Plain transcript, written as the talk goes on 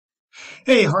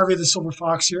Hey, Harvey the Silver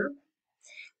Fox here.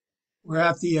 We're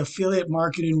at the affiliate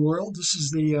marketing world. This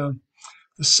is the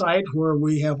site where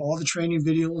we have all the training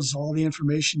videos, all the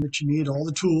information that you need, all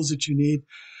the tools that you need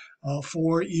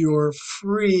for your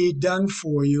free,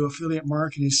 done-for-you affiliate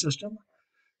marketing system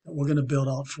that we're going to build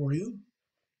out for you.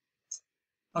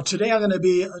 Today I'm going to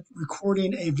be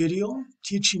recording a video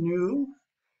teaching you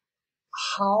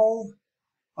how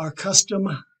our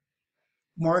custom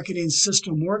marketing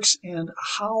system works and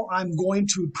how I'm going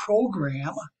to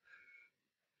program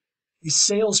a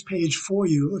sales page for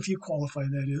you, if you qualify,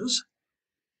 that is,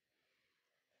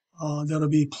 that'll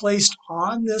be placed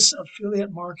on this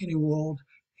affiliate marketing world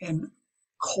and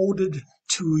coded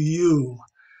to you.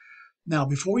 Now,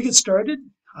 before we get started,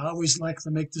 I always like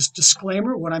to make this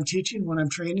disclaimer: what I'm teaching, what I'm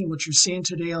training, what you're seeing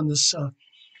today on this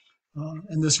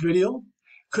in this video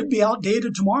could be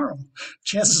outdated tomorrow.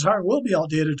 Chances are it will be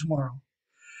outdated tomorrow.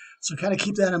 So kind of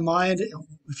keep that in mind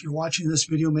if you're watching this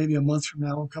video maybe a month from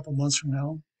now, a couple months from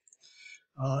now.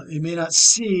 You may not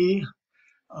see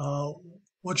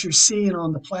what you're seeing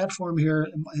on the platform here.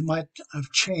 It might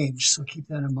have changed, so keep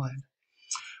that in mind.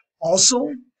 Also,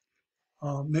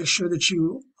 make sure that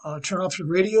you turn off the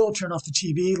radio, turn off the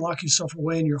TV, lock yourself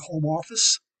away in your home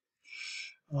office.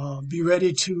 Be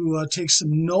ready to take some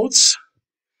notes.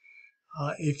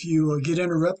 If you get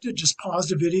interrupted, just pause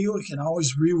the video. You can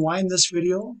always rewind this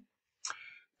video,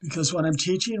 because what I'm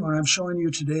teaching, what I'm showing you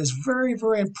today is very,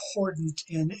 very important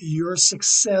in your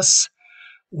success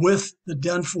with the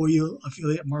done-for-you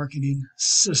affiliate marketing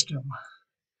system.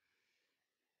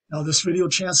 Now, this video,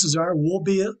 chances are, will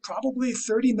be probably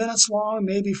 30 minutes long,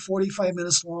 maybe 45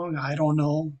 minutes long. I don't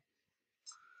know.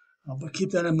 But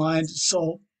keep that in mind.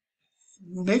 So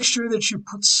make sure that you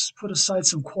put aside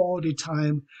some quality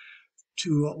time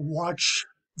to watch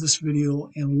this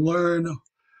video and learn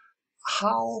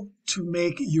how to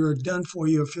make your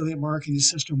done-for-you affiliate marketing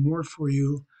system work for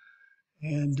you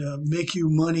and make you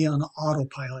money on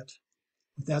autopilot.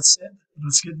 With that said,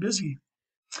 let's get busy.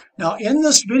 Now, in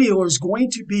this video is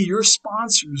going to be your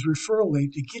sponsor's referral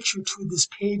link to get you to this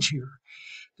page here,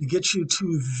 to get you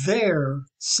to their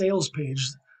sales page.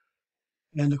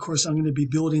 And of course, I'm going to be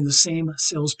building the same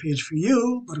sales page for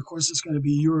you, but of course, it's going to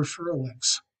be your referral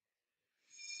links.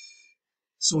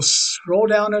 So scroll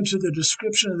down into the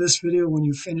description of this video when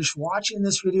you finish watching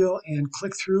this video and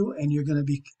click through, and you're going to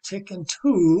be taken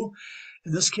to,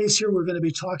 in this case here, we're going to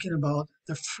be talking about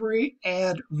the free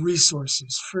ad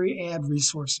resources, free ad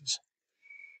resources.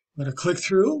 I'm going to click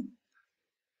through,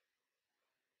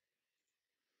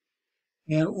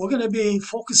 and we're going to be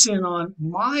focusing on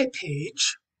my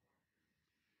page.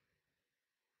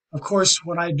 Of course,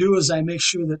 what I do is I make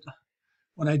sure that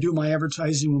when I do my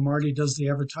advertising, when Marty does the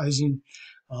advertising,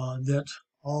 that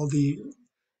all the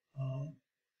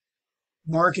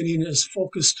marketing is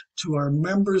focused to our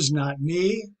members, not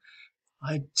me.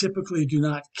 I typically do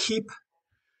not keep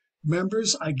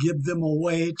members. I give them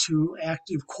away to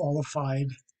active, qualified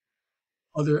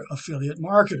other affiliate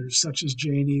marketers, such as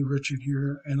Janie, Richard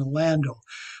here, and Orlando.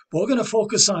 But we're going to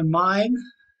focus on mine,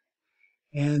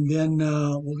 and then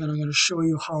we're going to show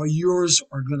you how yours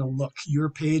are going to look, your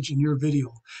page and your video.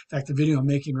 In fact, the video I'm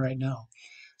making right now.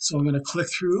 So I'm going to click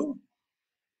through,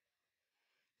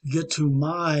 get to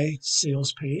my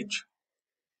sales page.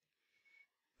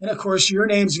 And of course, your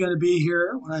name's going to be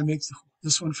here when I make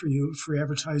this one for you, free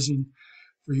advertising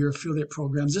for your affiliate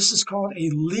programs. This is called a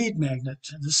lead magnet.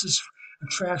 This is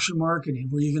attraction marketing,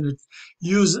 where you're going to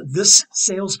use this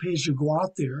sales page to go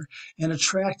out there and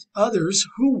attract others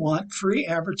who want free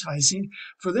advertising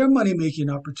for their money-making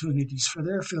opportunities, for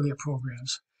their affiliate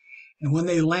programs. And when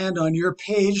they land on your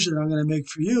page that I'm going to make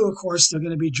for you, of course, they're going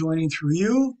to be joining through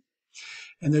you,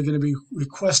 and they're going to be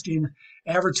requesting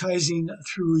advertising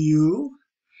through you.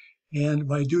 And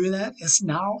by doing that, it's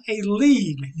now a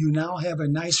lead. You now have a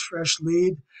nice, fresh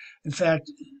lead. In fact,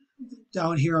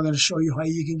 down here, I'm going to show you how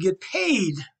you can get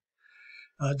paid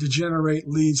to generate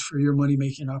leads for your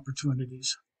money-making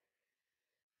opportunities.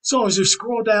 So as you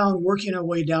scroll down, working our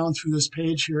way down through this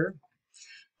page here,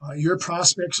 your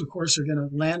prospects, of course, are going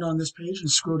to land on this page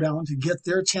and scroll down to get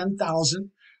their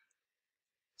 10,000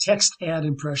 text ad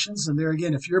impressions. And there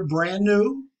again, if you're brand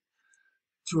new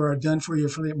to our done-for-you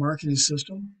affiliate marketing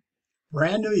system,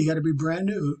 brand new, you got to be brand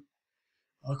new.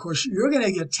 Of course, you're going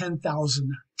to get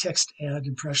 10,000 text ad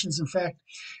impressions. In fact,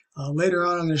 later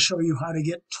on, I'm going to show you how to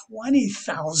get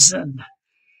 20,000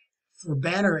 for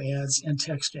banner ads and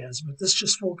text ads. But let's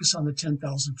just focus on the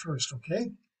 10,000 first, okay?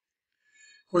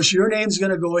 Of course, your name's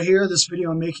going to go here. This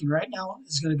video I'm making right now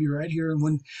is going to be right here. And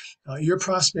when your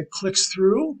prospect clicks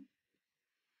through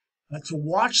to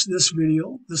watch this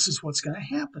video, this is what's going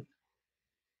to happen.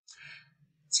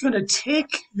 It's going to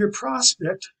take your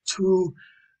prospect to,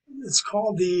 it's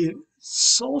called the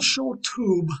social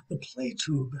tube, the play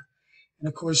tube. And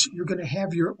of course, you're going to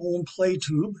have your own play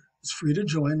tube. It's free to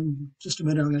join. In just a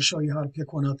minute, I'm going to show you how to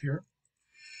pick one up here.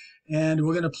 And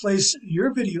we're going to place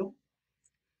your video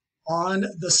on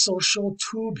the social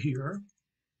tube here.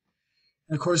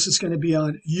 And of course, it's going to be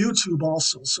on YouTube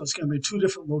also. So it's going to be 2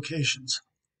 different locations.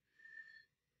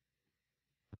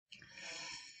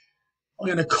 I'm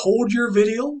going to code your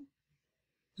video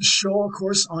to show, of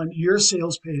course, on your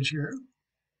sales page here.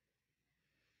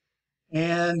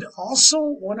 And also,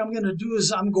 what I'm going to do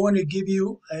is I'm going to give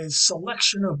you a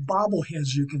selection of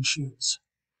bobbleheads you can choose.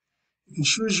 You can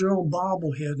choose your own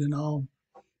bobblehead, and I'll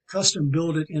custom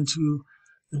build it into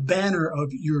the banner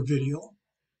of your video.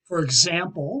 For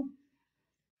example,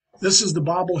 this is the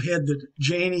bobblehead that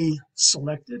Janie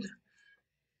selected.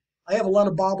 I have a lot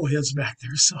of bobbleheads back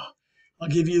there, so I'll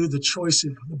give you the choice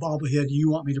of the bobblehead you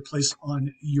want me to place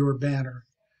on your banner.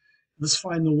 Let's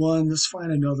find the one. Let's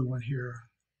find another one here.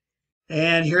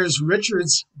 And here's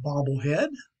Richard's bobblehead.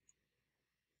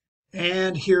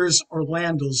 And here's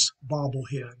Orlando's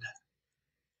bobblehead.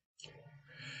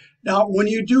 Now, when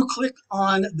you do click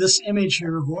on this image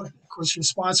here, of course, your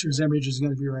sponsor's image is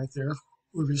going to be right there,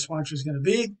 whoever your sponsor is going to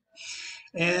be.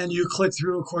 And you click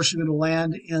through, of course, you're going to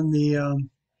land in the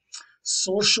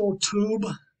social tube.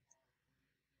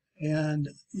 And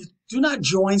you do not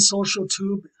join social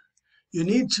tube. You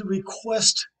need to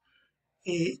request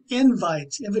an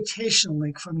invitation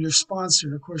link from your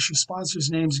sponsor. Of course, your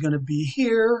sponsor's name is going to be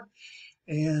here.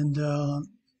 And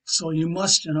so you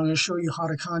must, and I'm going to show you how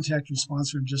to contact your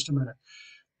sponsor in just a minute.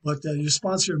 But your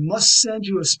sponsor must send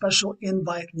you a special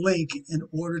invite link in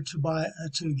order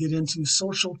to get into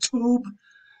social tube,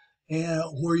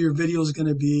 where your video is going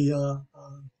to be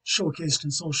showcased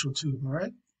in social tube. All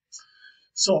right.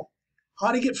 So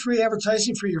how to get free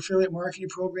advertising for your affiliate marketing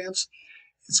programs.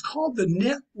 It's called the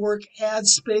network ad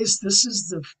space. This is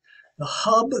the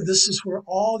hub. This is where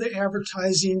all the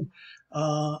advertising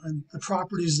and the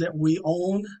properties that we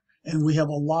own, and we have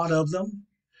a lot of them.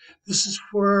 This is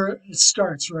where it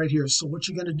starts right here. So what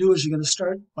you're going to do is you're going to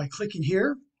start by clicking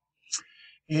here,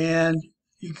 and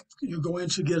you're going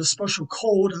to get a special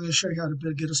code. I'm going to show you how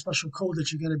to get a special code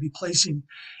that you're going to be placing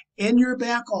in your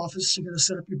back office. You're going to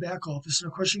set up your back office, and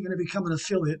of course you're going to become an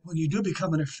affiliate. When you do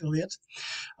become an affiliate,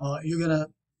 you're going to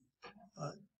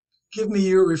give me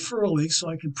your referral link so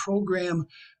I can program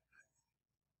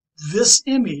this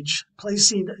image,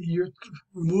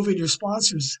 removing your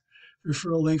sponsor's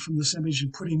referral link from this image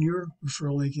and putting your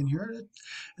referral link in here. And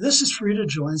this is free to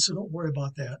join, so don't worry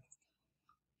about that.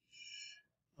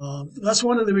 That's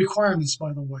one of the requirements,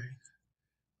 by the way,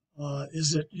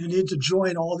 is that you need to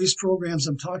join all these programs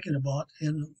I'm talking about,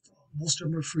 and most of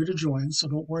them are free to join, so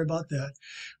don't worry about that.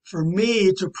 For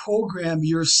me to program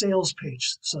your sales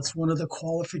page, so that's one of the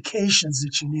qualifications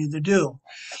that you need to do.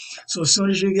 So as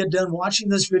soon as you get done watching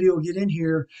this video, get in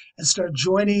here and start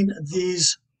joining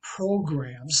these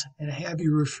programs and have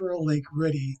your referral link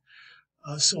ready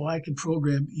so I can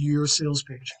program your sales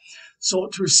page. So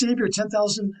to receive your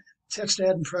 10,000 text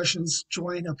ad impressions,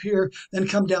 join up here, then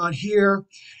come down here,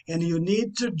 and you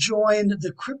need to join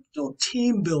the Crypto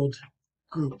Team Build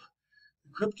group.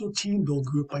 Crypto Team Build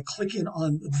group by clicking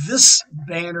on this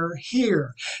banner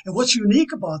here. And what's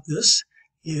unique about this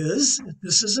is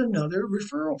this is another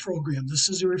referral program. This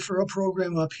is a referral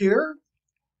program up here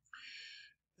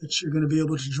that you're going to be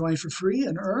able to join for free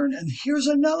and earn. And here's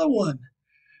another one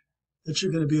that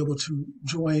you're going to be able to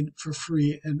join for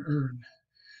free and earn.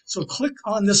 So click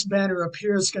on this banner up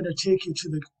here. It's going to take you to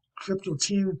the Crypto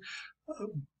Team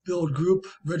Build group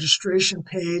registration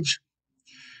page.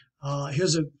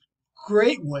 Here's a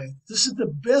great way. This is the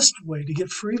best way to get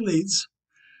free leads,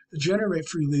 to generate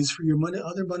free leads for your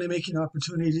other money-making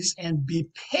opportunities, and be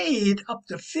paid up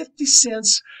to 50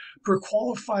 cents per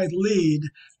qualified lead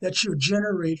that you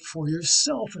generate for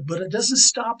yourself. But it doesn't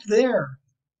stop there.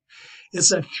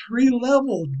 It's a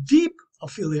 3-level deep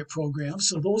affiliate program.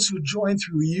 So those who join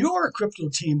through your Crypto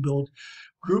Team Build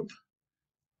group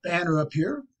banner up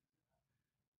here,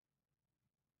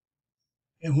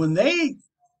 and when they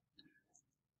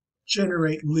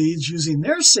generate leads using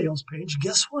their sales page,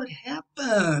 guess what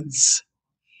happens?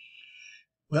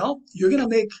 Well, you're going to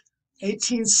make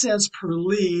 18 cents per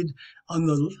lead on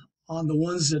the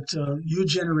ones that you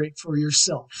generate for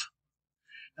yourself.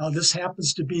 Now, this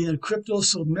happens to be in crypto,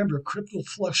 so remember, crypto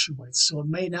fluctuates. So it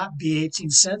may not be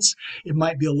 18 cents. It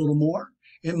might be a little more.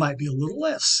 It might be a little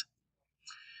less.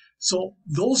 So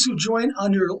those who join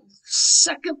on your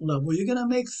second level, you're going to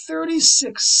make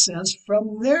 36 cents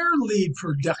from their lead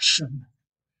production.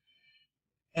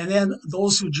 And then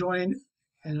those who join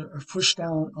and push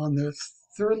down on the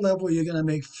third level, you're going to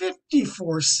make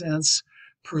 54 cents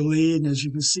per lead. And as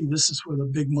you can see, this is where the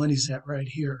big money's at right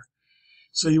here.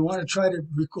 So you want to try to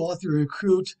go out there and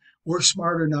recruit, work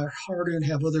smarter, not harder, and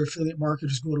have other affiliate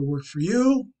marketers go to work for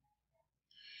you.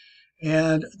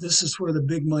 And this is where the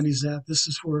big money's at. This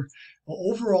is where the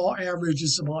overall average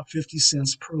is about 50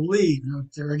 cents per lead. Now,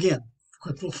 there again,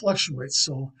 crypto fluctuates.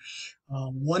 So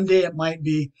one day it might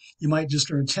be, you might just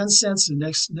earn 10 cents. The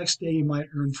next day you might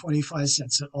earn 25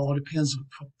 cents. It all depends on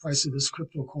what the price of this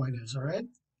crypto coin is, all right?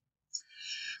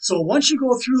 So once you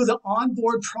go through the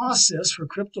onboard process for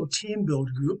Crypto Team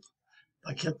Build Group,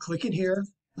 I kept clicking here.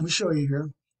 Let me show you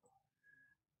here.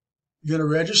 You're going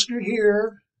to register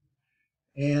here,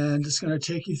 and it's going to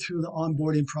take you through the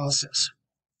onboarding process.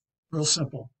 Real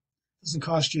simple. Doesn't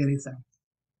cost you anything.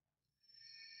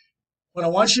 What I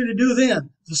want you to do then,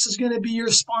 this is going to be your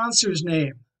sponsor's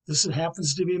name. This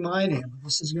happens to be my name.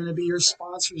 This is going to be your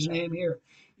sponsor's name here.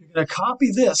 You're going to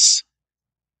copy this.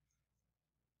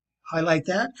 Highlight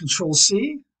that, Control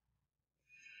C.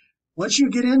 Once you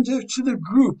get into the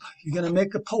group, you're going to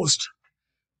make a post.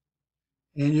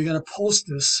 And you're going to post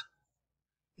this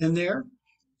in there.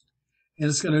 And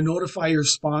it's going to notify your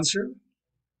sponsor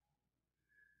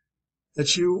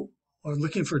that you are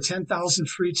looking for 10,000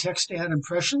 free text ad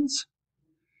impressions.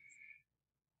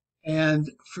 And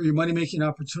for your money-making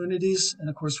opportunities. And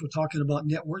of course, we're talking about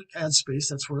network ad space.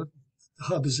 That's where the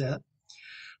hub is at.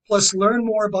 Plus, learn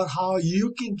more about how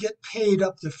you can get paid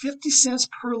up to 50 cents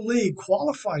per lead,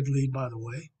 qualified lead, by the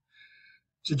way,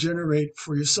 to generate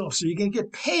for yourself. So you can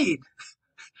get paid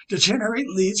to generate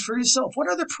leads for yourself.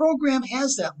 What other program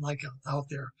has that like out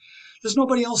there? There's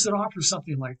nobody else that offers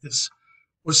something like this,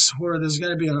 where there's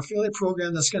going to be an affiliate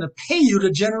program that's going to pay you to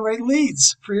generate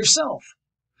leads for yourself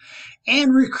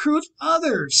and recruit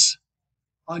others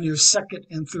on your second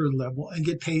and third level and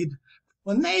get paid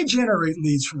when they generate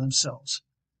leads for themselves.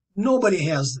 Nobody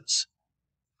has this.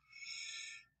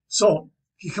 So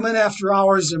if you come in after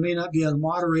hours, there may not be a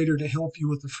moderator to help you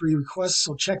with the free requests.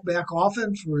 So check back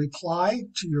often for a reply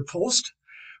to your post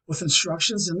with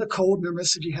instructions and the code. Remember, I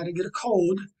said you had to get a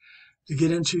code to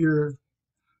get into your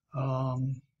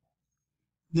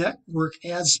network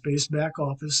ad space back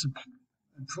office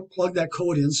and plug that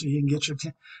code in so you can get your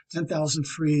 10,000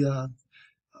 free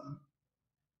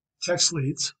text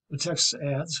leads, the text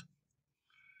ads.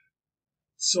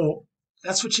 So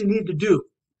that's what you need to do.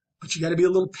 But you got to be a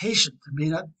little patient. There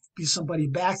may not be somebody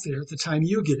back there at the time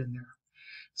you get in there.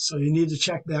 So you need to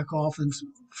check back often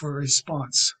for a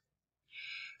response.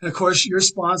 And of course, your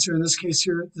sponsor, in this case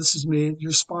here, this is me,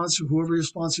 your sponsor, whoever your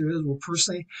sponsor is, will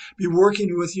personally be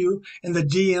working with you in the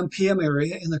DM/PM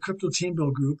area in the Crypto Team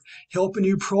Build group, helping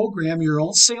you program your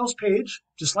own sales page,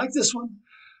 just like this one,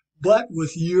 but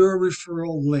with your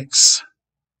referral links.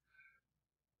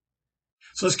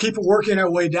 So let's keep working our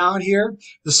way down here.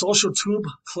 The Social Tube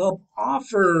Club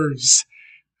offers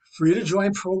free to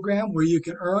join program where you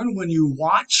can earn when you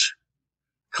watch,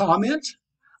 comment,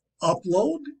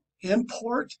 upload,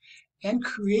 import, and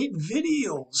create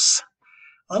videos.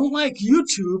 Unlike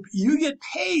YouTube, you get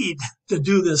paid to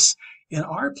do this in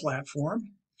our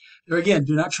platform. There again,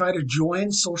 do not try to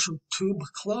join Social Tube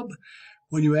Club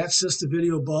when you access the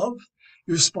video above.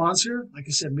 Your sponsor, like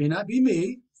I said, may not be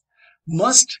me,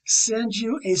 must send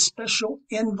you a special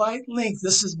invite link.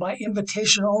 This is by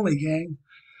invitation only, gang.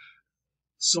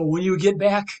 So when you get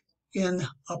back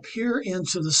up here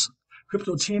into this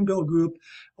Crypto Team Build group,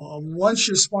 once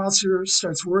your sponsor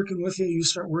starts working with you, you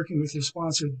start working with your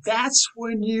sponsor. That's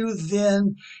when you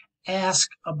then ask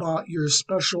about your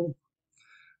special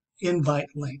invite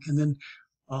link. And then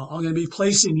I'm going to be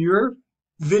placing your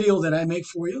video that I make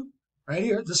for you right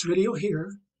here, this video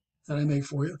here that I make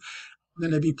for you. I'm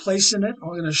going to be placing it. I'm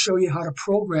going to show you how to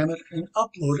program it and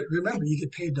upload it. Remember, you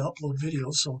get paid to upload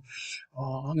videos. So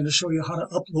I'm going to show you how to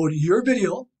upload your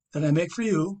video that I make for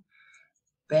you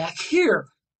back here.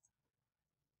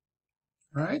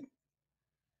 All right?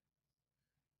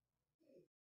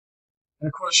 And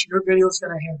of course, your video is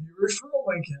going to have your referral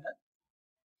link in it.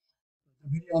 The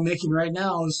video I'm making right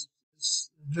now is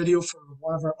a video for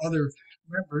one of our other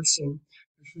members. So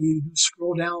if you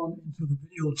scroll down into the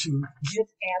video to get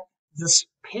at this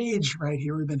page right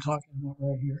here we've been talking about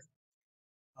right here.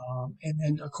 And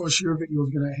then, of course, your video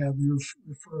is going to have your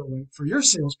referral link for your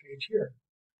sales page here.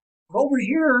 But over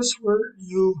here is where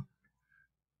you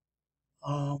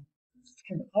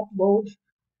can upload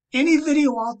any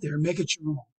video out there and make it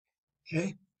your own.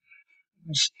 Okay?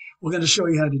 We're going to show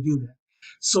you how to do that.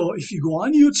 So if you go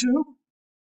on YouTube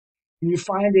and you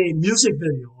find a music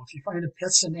video, if you find a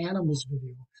pets and animals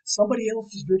video, somebody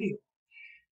else's video,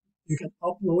 you can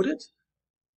upload it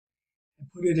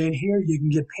and put it in here. You can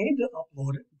get paid to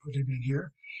upload it and put it in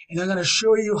here. And I'm going to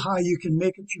show you how you can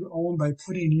make it your own by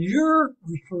putting your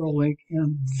referral link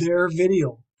in their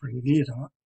video. Pretty neat, huh?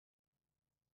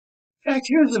 In fact,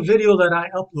 here's a video that I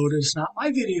uploaded. It's not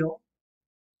my video.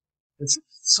 It's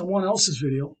someone else's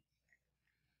video.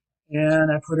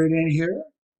 And I put it in here.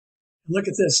 Look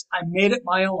at this. I made it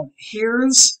my own.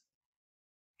 Here's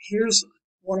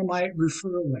one of my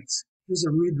referral links. Here's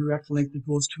a redirect link that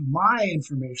goes to my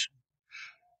information.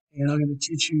 And I'm going to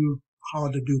teach you how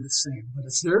to do the same. But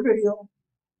it's their video.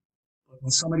 But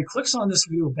when somebody clicks on this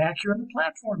video back here on the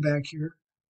platform back here,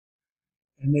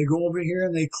 and they go over here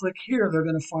and they click here, they're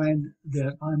going to find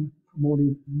that I'm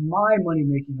promoting my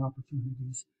money-making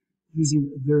opportunities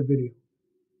using their video.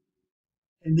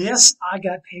 And yes, I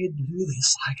got paid to do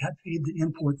this. I got paid to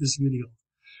import this video.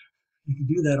 You can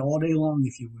do that all day long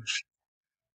if you wish.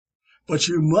 But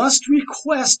you must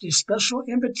request a special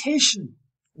invitation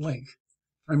link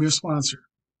from your sponsor.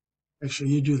 Make sure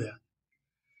you do that.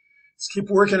 Let's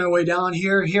keep working our way down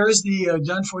here. Here's the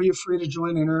done for you, free to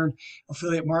join and earn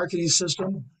affiliate marketing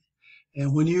system.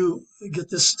 And when you get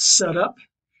this set up,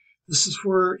 this is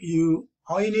where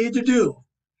all you need to do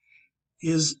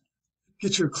is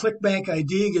get your Clickbank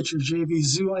ID, get your JV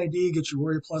Zoo ID, get your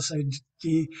Warrior Plus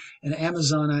ID and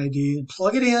Amazon ID, and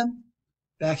plug it in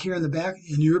back here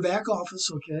in your back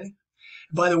office, okay?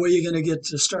 By the way, you're going to get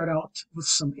to start out with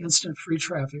some instant free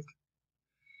traffic.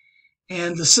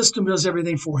 And the system does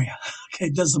everything for you. Okay,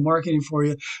 it does the marketing for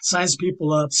you, signs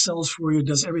people up, sells for you,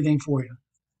 does everything for you.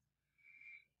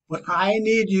 But I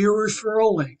need your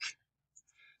referral link.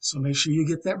 So make sure you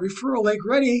get that referral link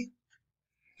ready,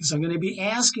 because I'm going to be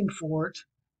asking for it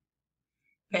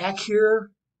back here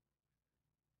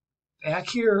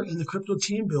in the Crypto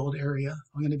Team Build area.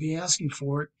 I'm going to be asking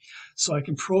for it so I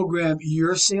can program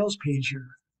your sales page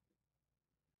here.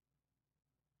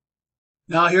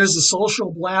 Now here's the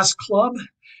Social Blast Club.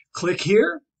 Click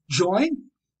here, join,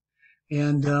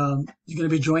 and you're going to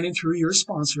be joining through your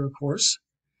sponsor, of course.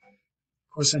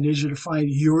 Of course, I need you to find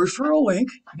your referral link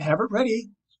and have it ready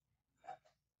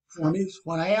for me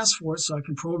when I ask for it so I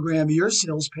can program your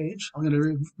sales page. I'm going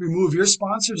to remove your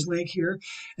sponsor's link here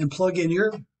and plug in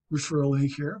your referral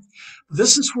link here.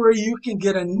 This is where you can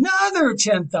get another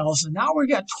 10,000. Now we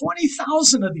got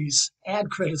 20,000 of these ad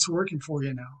credits working for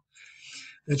you now,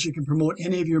 that you can promote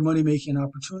any of your money-making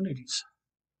opportunities.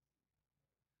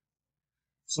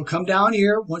 So come down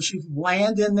here. Once you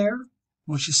land in there,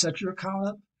 once you set your account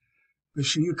up, make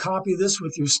sure you copy this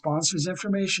with your sponsor's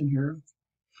information here.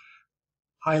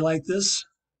 Highlight this,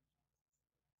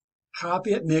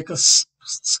 copy it, make a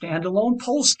standalone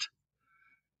post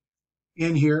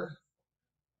in here.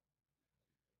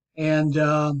 And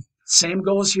same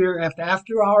goes here.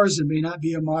 After hours, there may not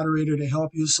be a moderator to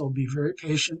help you, so be very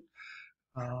patient.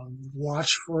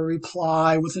 Watch for a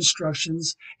reply with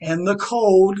instructions and the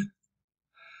code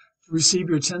to receive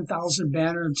your 10,000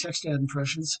 banner and text ad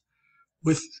impressions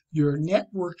with your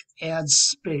network ad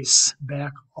space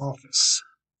back office.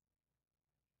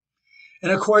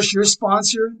 And of course, your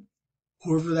sponsor,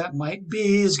 whoever that might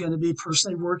be, is going to be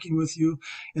personally working with you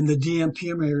in the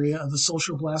DMPM area of the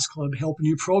Social Blast Club, helping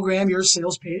you program your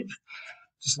sales page,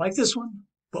 just like this one,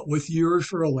 but with your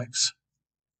referral links.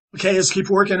 Okay, let's keep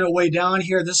working our way down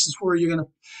here. This is where you're going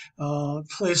to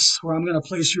where I'm going to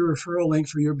place your referral link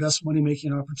for your best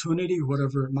money-making opportunity,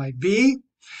 whatever it might be.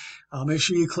 Make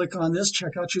sure you click on this,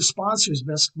 check out your sponsor's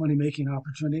best money-making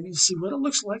opportunity, see what it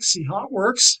looks like, see how it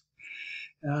works,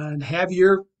 and have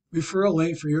your referral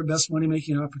link for your best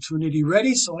money-making opportunity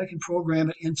ready so I can program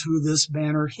it into this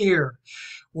banner here.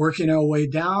 Working our way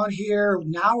down here.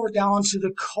 Now we're down to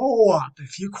the co-op.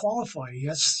 If you qualify,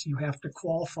 yes, you have to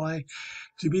qualify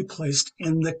to be placed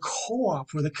in the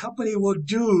co-op, where the company will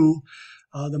do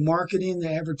the marketing,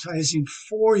 the advertising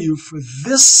for you for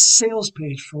this sales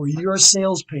page, for your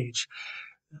sales page.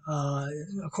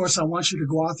 Of course, I want you to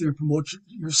go out there and promote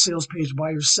your sales page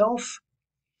by yourself,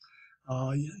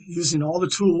 using all the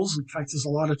tools. In fact, there's a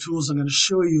lot of tools I'm going to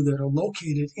show you that are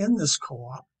located in this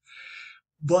co-op.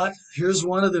 But here's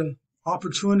one of the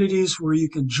opportunities where you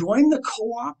can join the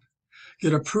co-op,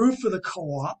 get approved for the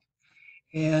co-op,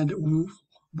 and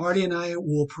Marty and I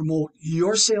will promote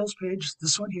your sales page,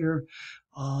 this one here,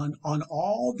 on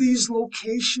all these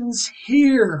locations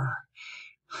here.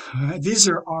 All right, these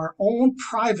are our own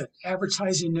private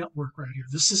advertising network right here.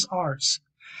 This is ours.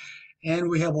 And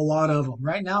we have a lot of them.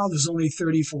 Right now, there's only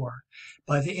 34.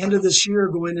 By the end of this year,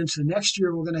 going into next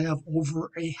year, we're going to have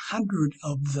over 100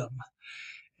 of them.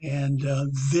 And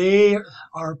they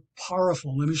are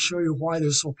powerful. Let me show you why they're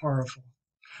so powerful.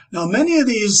 Now, many of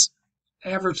these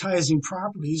advertising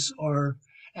properties are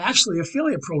Actually,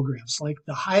 affiliate programs like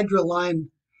the Hydra line,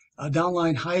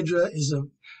 downline Hydra is a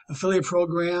affiliate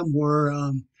program where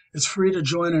it's free to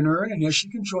join and earn. And yes, you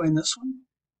can join this one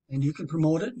and you can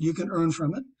promote it. You can earn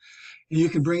from it. And you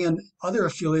can bring in other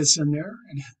affiliates in there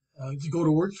and to go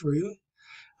to work for you.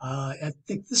 I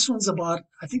think this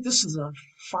is a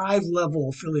 5-level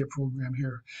affiliate program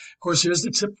here. Of course, here's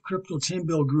the Crypto Team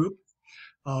Build group.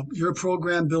 Your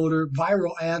program builder,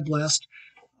 viral ad blast.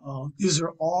 These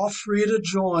are all free to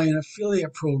join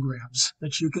affiliate programs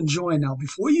that you can join. Now,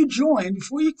 before you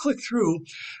click through,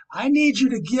 I need you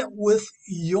to get with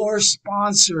your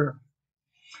sponsor,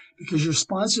 because your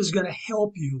sponsor is going to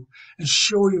help you and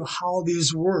show you how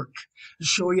these work, and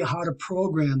show you how to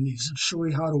program these, and show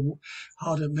you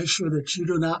how to make sure that you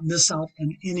do not miss out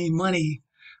on any money.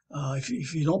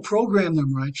 If you don't program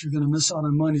them right, you're going to miss out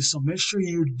on money. So make sure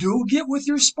you do get with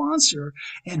your sponsor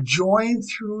and join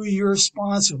through your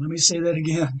sponsor. Let me say that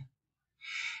again.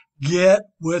 Get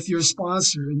with your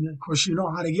sponsor. And of course, you know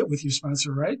how to get with your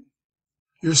sponsor, right?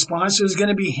 Your sponsor is going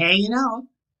to be hanging out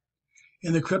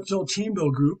in the Crypto Team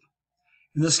Build group.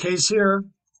 In this case here,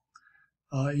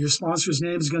 your sponsor's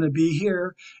name is going to be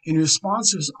here. And your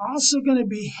sponsor is also going to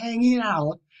be hanging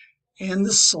out in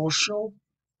the Social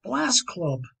Blast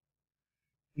Club.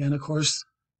 And of course,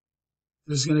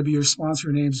 there's going to be your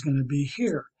sponsor name is going to be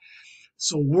here.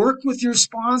 So work with your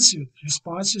sponsor. Your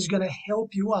sponsor is going to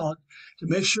help you out to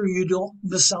make sure you don't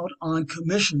miss out on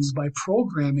commissions by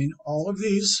programming all of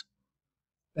these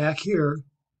back here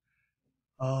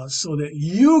so that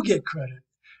you get credit.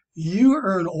 You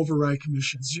earn override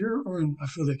commissions. You earn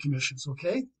affiliate commissions,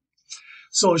 okay?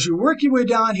 So as you work your way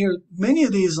down here, many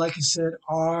of these, like I said,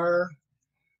 are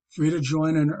free to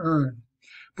join and earn.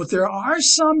 But there are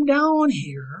some down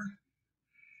here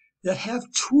that have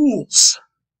tools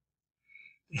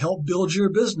to help build your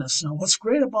business. Now, what's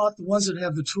great about the ones that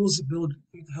have the tools to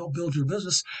help build your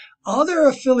business, other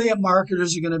affiliate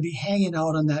marketers are going to be hanging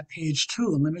out on that page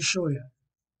too. And let me show you.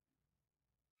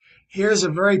 Here's a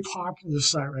very popular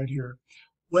site right here,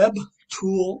 Web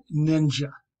Tool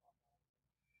Ninja.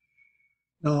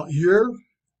 Now, your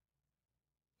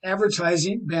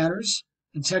advertising banners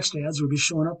and text ads will be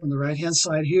showing up on the right-hand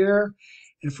side here.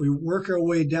 If we work our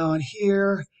way down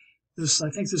here, I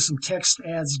think there's some text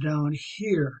ads down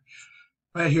here,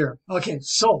 right here. Okay,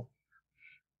 so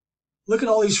look at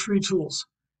all these free tools.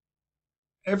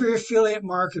 Every affiliate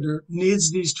marketer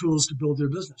needs these tools to build their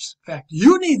business. In fact,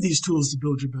 you need these tools to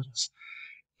build your business.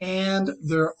 And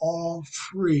they're all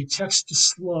free. Text to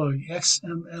slug,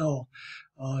 XML.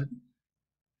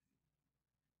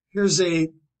 Here's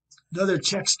another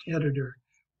text editor.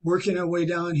 Working our way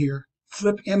down here.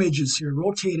 Flip images here,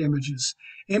 rotate images,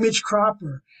 image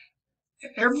cropper.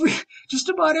 Just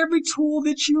about every tool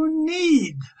that you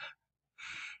need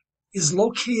is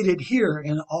located here,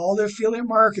 and all the affiliate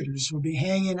marketers will be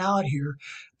hanging out here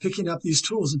picking up these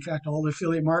tools. In fact, all the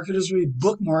affiliate marketers will be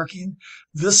bookmarking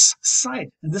this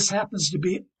site. And this happens to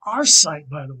be our site,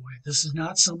 by the way. This is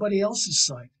not somebody else's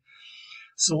site.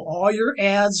 So all your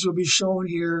ads will be shown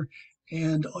here,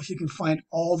 and you can find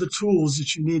all the tools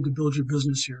that you need to build your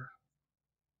business here.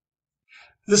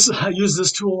 I use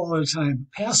this tool all the time,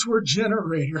 password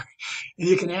generator, and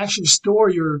you can actually store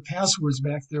your passwords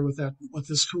back there with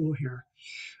this tool here.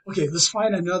 Okay, let's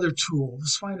find another tool.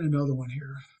 Let's find another one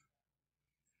here.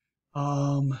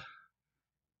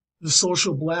 The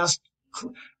Social Blast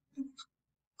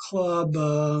Club.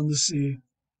 Let's see,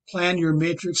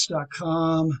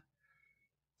 planyourmatrix.com.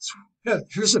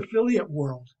 Here's Affiliate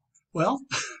World. Well,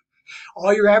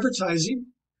 all your advertising,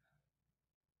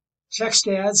 text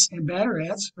ads, and banner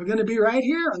ads are going to be right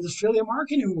here on the affiliate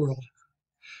marketing world.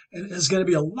 And there's going to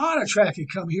be a lot of traffic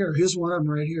come here. Here's one of them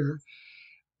right here.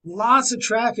 Lots of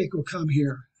traffic will come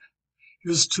here.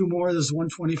 Here's two more. There's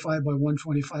 125 by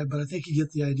 125, but I think you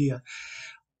get the idea.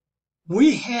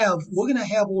 We're going to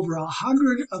have over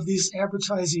 100 of these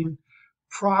advertising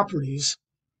properties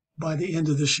by the end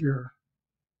of this year.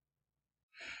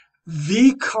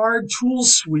 The Card Tool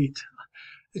Suite.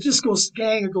 It just goes,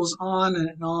 it goes on and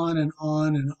on and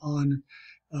on and on.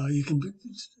 You can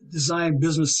design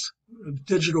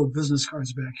digital business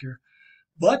cards back here.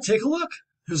 But take a look.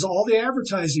 There's all the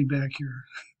advertising back here.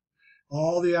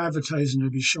 All the advertising will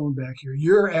be shown back here.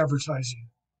 Your advertising.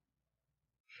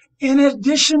 In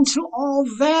addition to all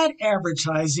that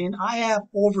advertising, I have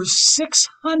over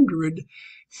 600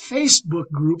 Facebook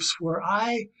groups where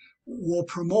I will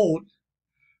promote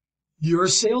your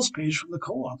sales page from the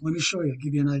co-op. Let me show you,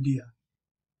 give you an idea.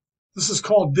 This is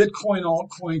called Bitcoin,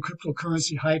 Altcoin,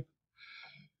 Cryptocurrency Hype,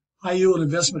 High Yield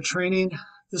Investment Training.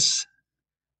 This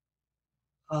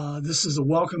This is a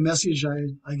welcome message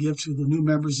I give to the new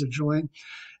members that join.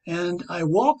 And I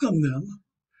welcome them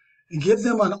and give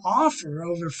them an offer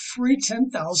of a free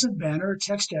 10,000 banner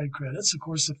text ad credits, of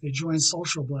course, if they join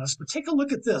Social Blast. But take a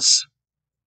look at this.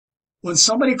 When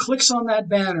somebody clicks on that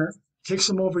banner, it takes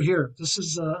them over here. This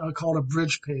is called a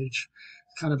bridge page,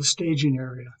 kind of a staging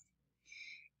area.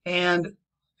 And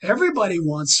everybody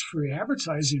wants free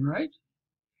advertising, right?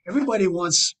 Everybody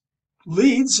wants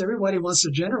leads. Everybody wants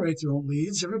to generate their own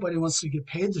leads. Everybody wants to get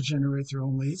paid to generate their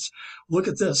own leads. Look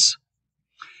at this.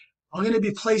 I'm going to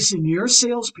be placing your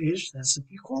sales page, that's if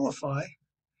you qualify,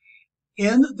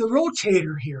 in the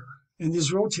rotator here, in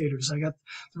these rotators. I got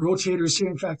the rotators here.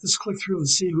 In fact, let's click through and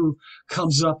see who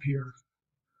comes up here.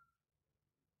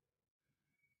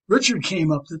 Richard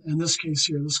came up in this case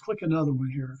here. Let's click another one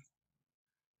here.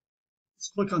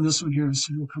 Let's click on this one here and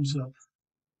see who comes up.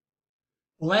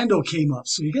 Orlando came up.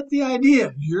 So you get the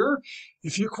idea.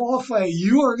 If you qualify,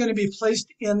 you are going to be placed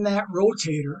in that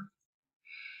rotator.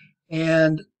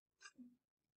 And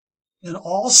in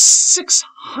all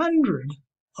 600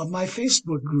 of my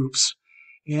Facebook groups,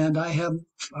 and I have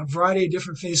a variety of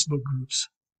different Facebook groups.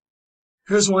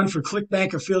 Here's one for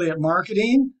Clickbank affiliate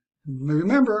marketing.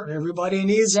 Remember, everybody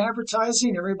needs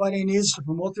advertising. Everybody needs to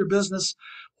promote their business,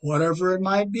 whatever it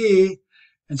might be.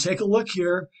 And take a look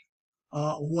here.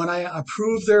 When I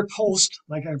approve their post,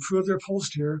 like I approve their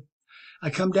post here, I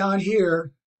come down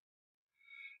here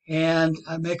and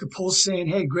I make a post saying,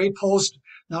 hey, great post.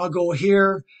 Now I'll go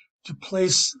here to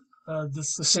place the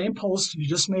same post you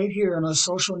just made here on a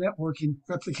social networking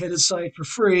replicated site for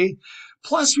free,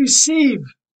 plus receive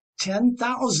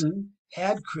 10,000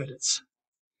 ad credits.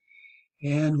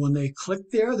 And when they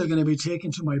click there, they're going to be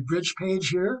taken to my bridge page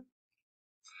here.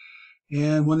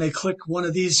 And when they click one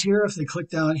of these here, if they click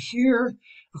down here,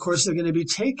 of course, they're going to be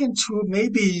taken to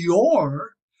maybe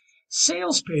your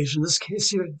sales page. In this case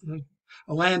here,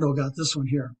 Orlando got this one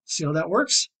here. See how that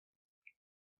works?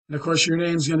 And of course, your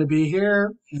name's going to be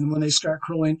here. And when they start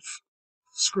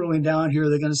scrolling down here,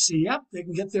 they're going to see, yep, they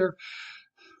can get their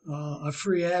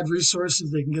free ad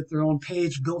resources. They can get their own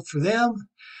page built for them.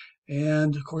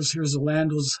 And of course, here's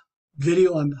Orlando's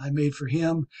video I made for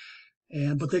him.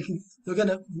 But they're going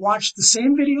to watch the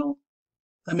same video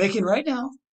I'm making right now.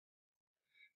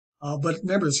 But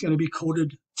remember, it's going to be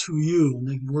coded to you. And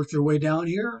they can work their way down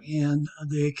here and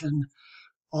they can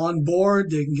onboard.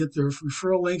 They can get their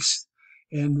referral links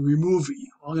and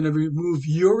I'm going to remove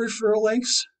your referral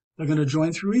links. They're going to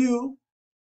join through you.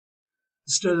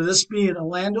 Instead of this being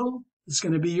Orlando, it's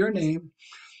going to be your name.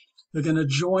 They're going to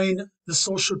join the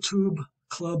Social Tube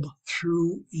Club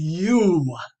through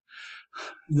you.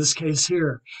 In this case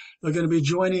here, they're going to be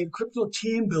joining Crypto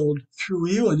Team Build through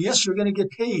you. And yes, you're going to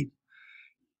get paid.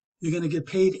 You're going to get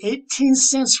paid 18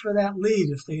 cents for that lead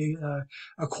if they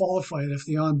are qualified, if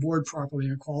they onboard properly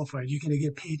and qualified. You're going to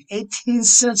get paid 18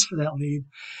 cents for that lead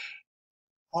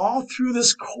all through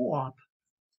this co-op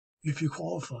if you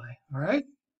qualify. All right.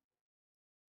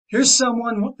 Here's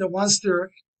someone that wants their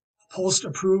post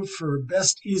approved for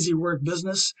Best Easy Work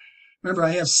Business. Remember,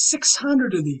 I have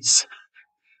 600 of these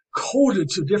coded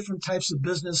to different types of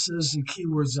businesses and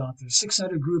keywords out there,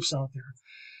 600 groups out there.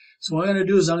 So what I'm going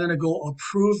to do is I'm going to go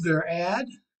approve their ad.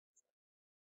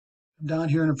 Come down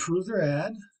here and approve their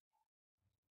ad.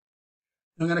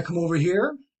 I'm going to come over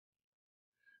here.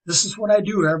 This is what I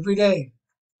do every day.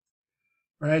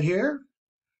 Right here.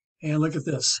 And look at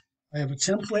this. I have a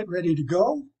template ready to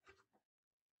go.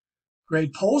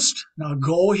 Great post. Now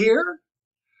go here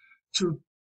to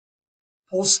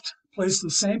place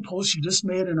the same post you just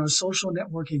made in our social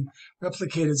networking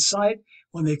replicated site.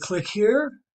 When they click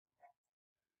here,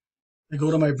 they go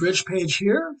to my bridge page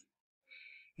here,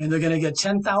 and they're going to get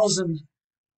 10,000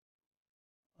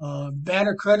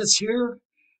 banner credits here.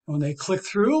 And when they click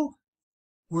through,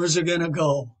 where's it going to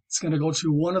go? It's going to go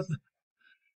to one of the,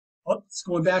 it's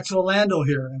going back to Orlando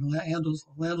here. And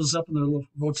Orlando's up in the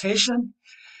rotation,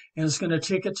 and it's going to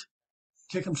take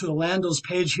them to Orlando's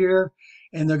page here,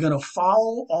 and they're going to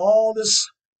follow all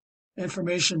this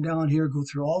information down here, go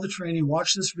through all the training,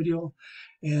 watch this video,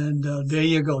 and there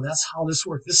you go. That's how this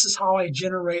works. This is how I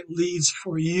generate leads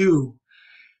for you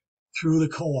through the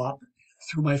co-op,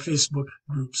 through my Facebook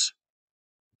groups.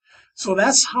 So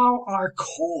that's how our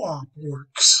co-op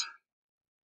works.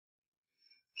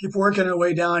 Keep working our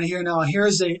way down here. Now,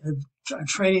 here's a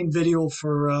training video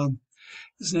for,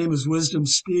 his name is Wisdom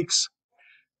Speaks.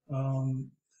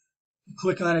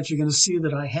 Click on it, you're going to see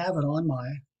that I have it on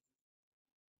my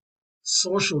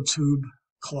Social Tube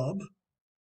Club.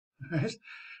 All right.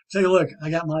 Take a look. There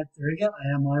again,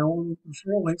 I have my own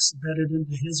referral links embedded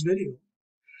into his video.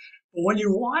 But when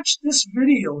you watch this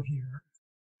video here,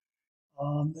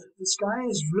 This guy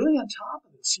is really on top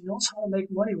of this. He knows how to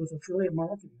make money with affiliate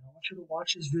marketing. I want you to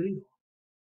watch his video.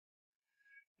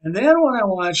 And then what I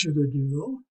want you to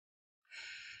do,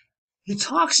 he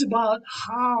talks about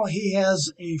how he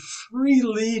has a free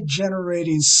lead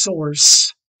generating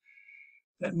source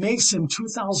that makes him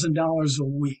 $2,000 a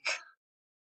week.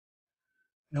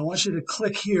 And I want you to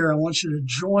click here. I want you to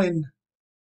join.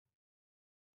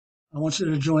 I want you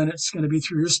to join it. It's going to be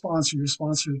through your sponsor. Your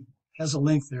sponsor has a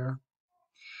link there.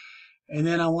 And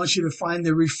then I want you to find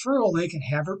the referral link and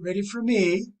have it ready for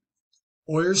me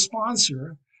or your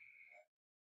sponsor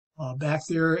back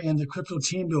there in the Crypto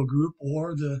Team Build group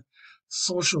or the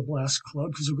Social Blast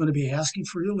Club, because we're going to be asking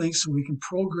for your link so we can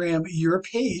program your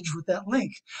page with that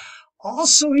link.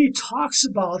 Also, he talks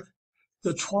about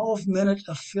the 12-minute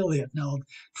affiliate. Now,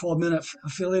 12-minute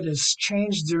affiliate has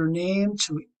changed their name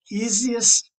to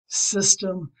easiest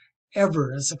system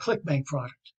ever. It's a Clickbank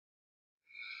product.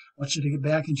 I want you to get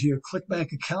back into your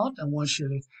Clickbank account. I want you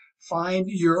to find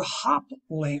your hop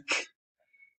link.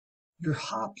 Your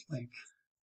hop link.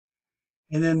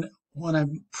 And then when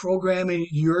I'm programming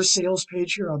your sales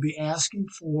page here, I'll be asking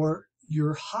for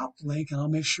your hop link, and I'll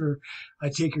make sure I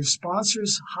take your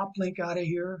sponsor's hop link out of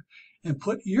here and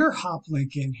put your hop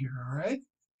link in here, all right?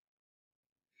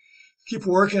 Keep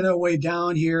working our way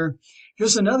down here.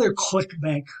 Here's another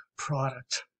Clickbank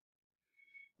product.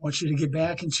 I want you to get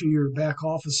back into your back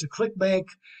office of Clickbank,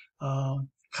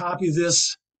 copy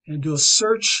this and do a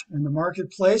search in the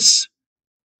marketplace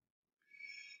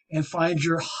and find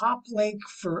your hop link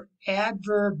for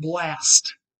Adverblast.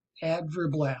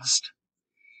 Adverblast.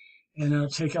 And I'll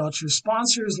take out your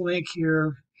sponsor's link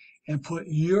here and put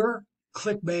your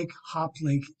Clickbank hop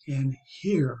link in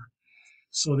here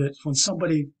so that when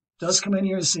somebody does come in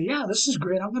here and say, yeah, this is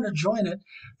great, I'm going to join it,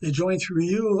 they join through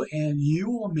you and you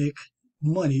will make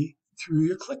money through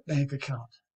your Clickbank account.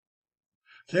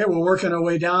 Okay, we're working our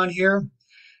way down here.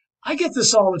 I get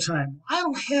this all the time. I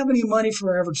don't have any money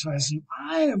for advertising.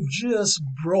 I am just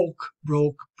broke.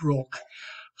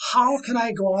 How can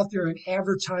I go out there and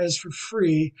advertise for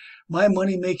free my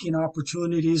money-making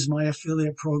opportunities, my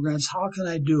affiliate programs? How can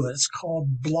I do it? It's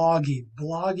called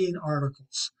blogging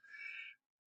articles.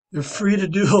 They're free to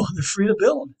do. They're free to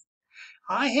build.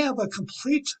 I have a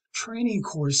complete training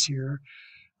course here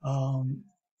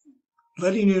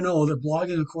letting you know that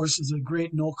blogging, of course, is a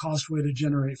great no-cost way to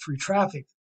generate free traffic.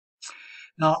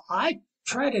 Now, I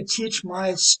try to teach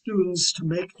my students to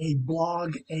make a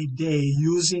blog a day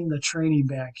using the training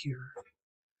back here.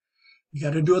 You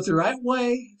got to do it the right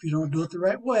way. If you don't do it the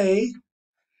right way,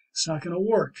 it's not going to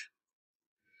work.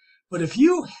 But if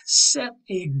you set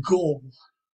a goal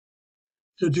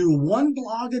to do one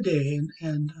blog a day,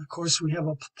 and of course we have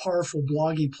a powerful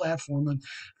blogging platform, and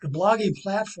the blogging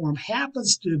platform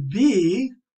happens to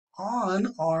be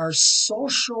on our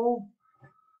Social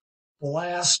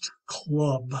Blast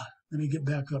Club. Let me get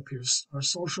back up here. Our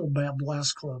Social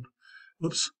Blast Club.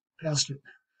 Whoops, passed it.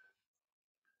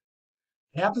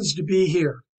 It happens to be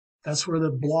here. That's where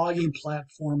the blogging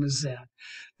platform is at.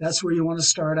 That's where you want to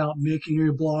start out making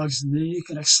your blogs, and then you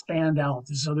can expand out.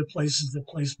 There's other places that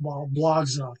place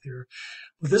blogs out there.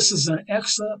 But this is an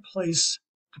excellent place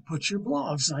to put your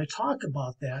blogs, and I talk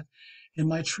about that in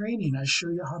my training. I show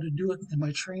you how to do it in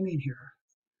my training here.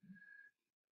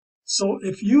 So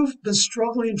if you've been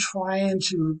struggling trying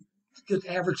to get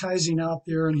advertising out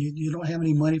there and you don't have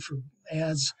any money for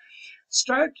ads,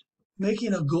 start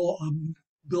making a goal of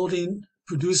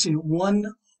producing one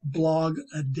blog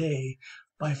a day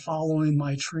by following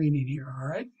my training here, all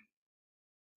right?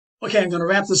 Okay, I'm going to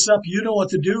wrap this up. You know what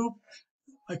to do.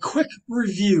 A quick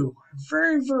review,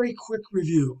 very quick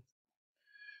review.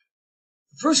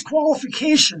 The first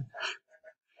qualification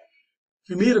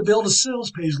for me to build a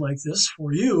sales page like this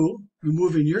for you,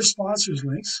 removing your sponsor's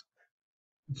links,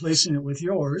 replacing it with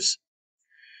yours,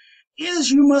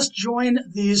 is you must join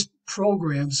these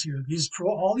programs here.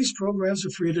 All these programs are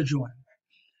free to join.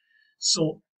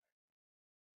 So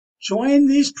join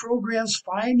these programs,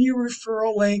 find your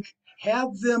referral link,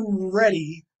 have them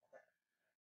ready,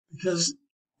 because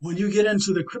when you get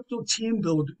into the Crypto Team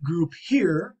Build group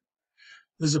here,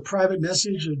 there's a private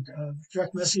message, a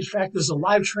direct message. In fact, there's a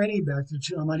live training back there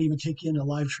too. I might even take you into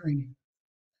live training.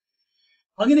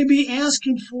 I'm going to be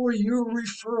asking for your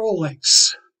referral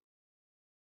links.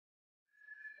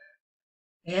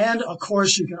 And of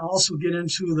course, you can also get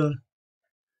into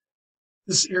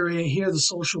this area here, the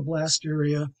Social Blast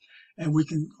area, and we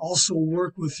can also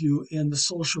work with you in the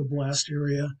Social Blast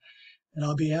area. And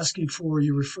I'll be asking for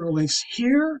your referral links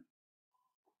here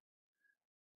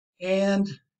and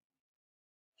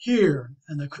here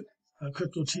in the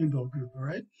Crypto Team Build group, all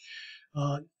right?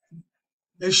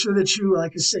 Make sure that you,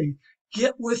 like I say,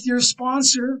 get with your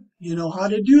sponsor. You know how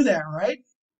to do that, right?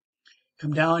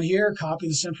 Come down here, copy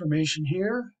this information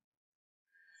here,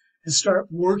 and start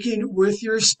working with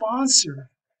your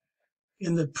sponsor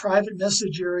in the private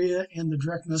message area and the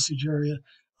direct message area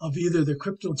of either the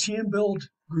Crypto Team Build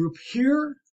group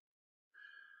here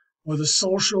or the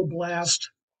Social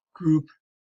Blast group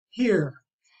here.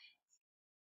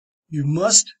 You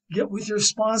must get with your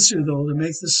sponsor, though, to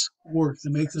make this work, to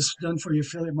make this done for your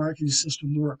affiliate marketing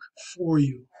system work for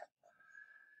you.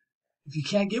 If you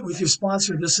can't get with your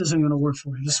sponsor, this isn't going to work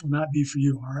for you. This will not be for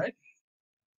you, all right?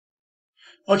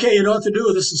 Okay, you know what to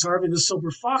do. This is Harvey the Silver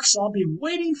Fox. I'll be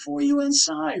waiting for you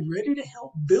inside, ready to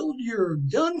help build your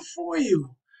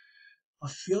done-for-you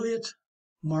affiliate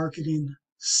marketing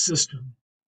system.